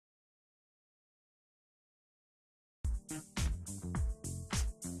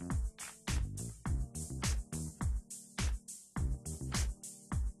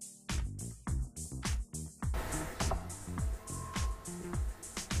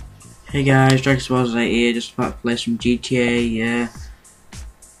Hey guys, DRAGSTER here, just about to play some GTA, yeah.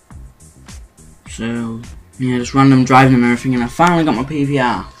 So, yeah, just random driving and everything, and I finally got my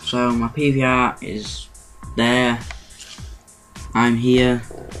PVR. So, my PVR is there. I'm here.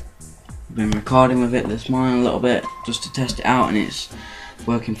 I've been recording with it this morning a little bit, just to test it out, and it's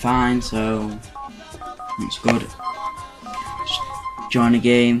working fine, so it's good. Just join the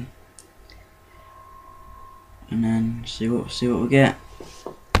game, and then see what we get.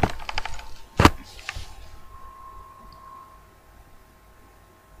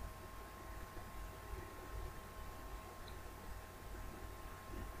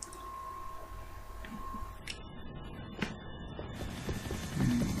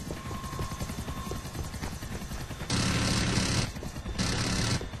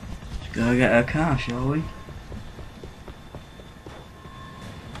 Go get a car, shall we?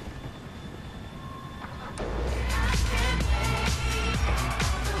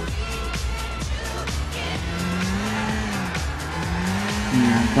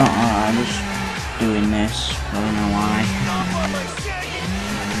 I'm just doing this. I don't know why.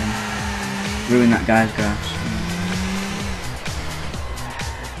 Ruin that guy's grass.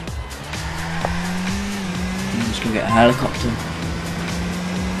 I'm just gonna get a helicopter.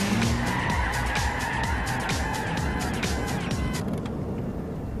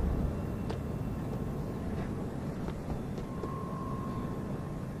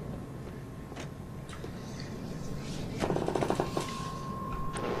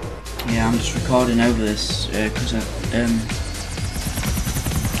 Yeah, I'm just recording over this because I haven't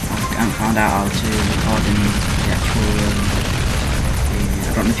found out how to record in the actual.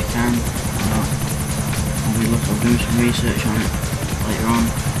 I don't know if you can or not. I'll do some research on it later on.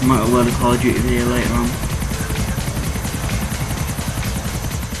 I might upload a Call of Duty video later on.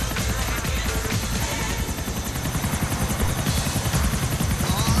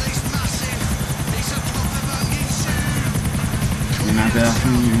 And I go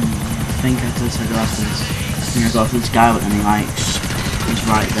from. I think I said last time, I think I got this guy, but then he's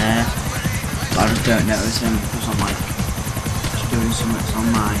right there, but I just don't notice him because I'm like just doing something that's on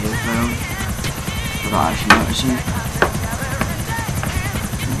my phone, without actually noticing.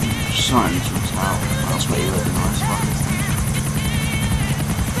 Just sorting this out. That's what you really nice about this thing.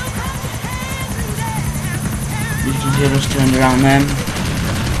 You can see I just turned around then,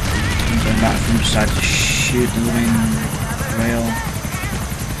 and then back from decided to shoot the wind rail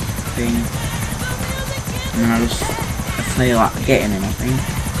thing, and then I fail at getting him, I think.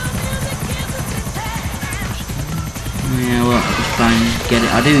 Yeah, well, I just try and get it.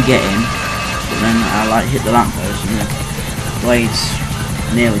 I do get him, but then I like hit the lamppost and the blades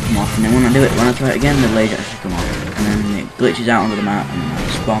nearly come off, and then when I try it again, the blades actually come off, and then it glitches out onto the map and I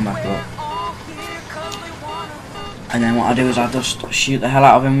spawn back up. And then what I do is I just shoot the hell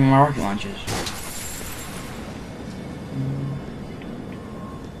out of him with my rocket launchers.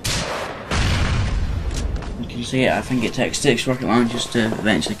 You see it, I think it takes 6 rocket launchers to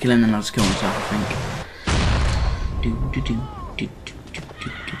eventually kill him, and I'll just kill myself, I think.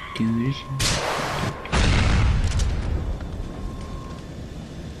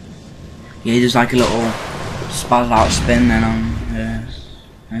 Yeah, he does like a little spaz out spin then on this.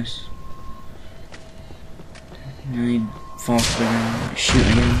 And he forced to shoot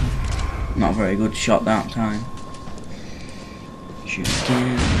again. Not a very good shot that time. Shoot again,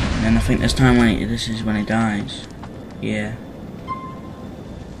 and then I think this time this is when he dies. Yeah.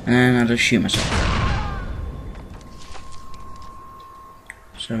 And then I just shoot myself.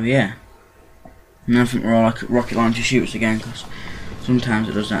 So yeah. And then I think we're all like rocket launcher shoots again, because sometimes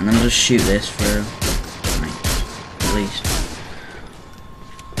it does that. And then I just shoot this for like, at least.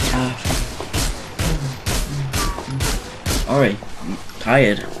 Sorry, I'm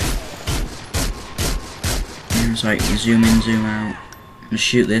tired. It's like you zoom in, zoom out, and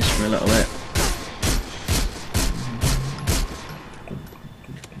shoot this for a little bit.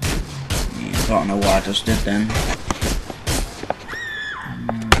 Yeah, I don't know what I just did then.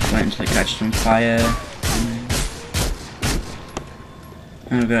 Wait until it catches on fire.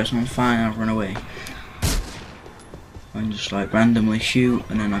 And okay, it's on fire and I've run away. And just like randomly shoot,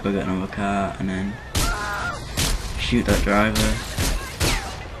 and then I go get another car, and then shoot that driver.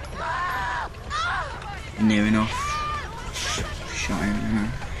 Near enough. Shot him and I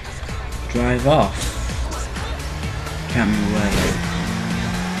drive off. Can't remember where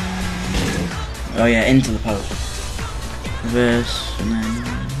though. Oh yeah, into the post. Reverse and then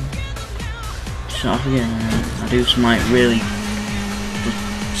shot off again, and then I do some like really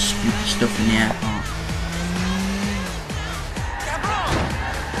stupid stuff in the airport.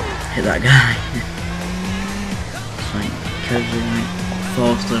 Hit that guy. It's like casually like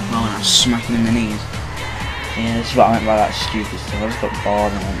falls to the floor and I smack him in the knees. Yeah, this is what I meant by that stupid stuff. I just got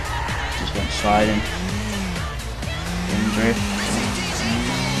bored and just went sliding. Injury.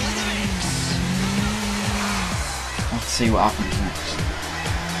 I'll have to see what happens next.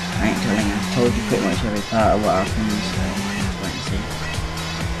 I ain't telling you. I've told you pretty much every part of what happens, so let's wait and see.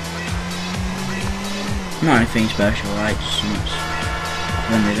 Not anything special, like just so much.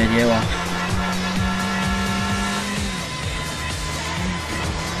 Turn the video off.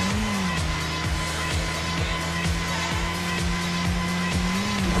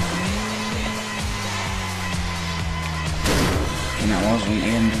 And that wasn't the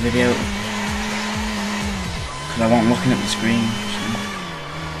end of the video because I wasn't looking at the screen. So.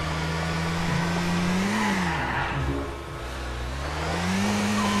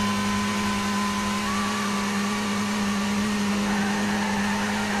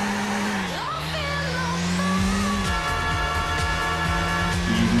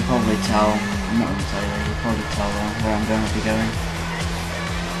 As you can probably tell, I'm not going to tell you, you can probably tell where I'm going to be going.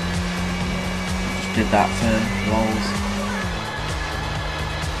 Just did that for lols.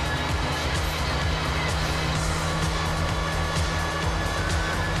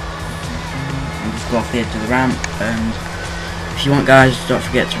 Go off the edge of the ramp, and if you want, guys, don't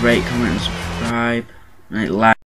forget to rate, comment and subscribe, and like.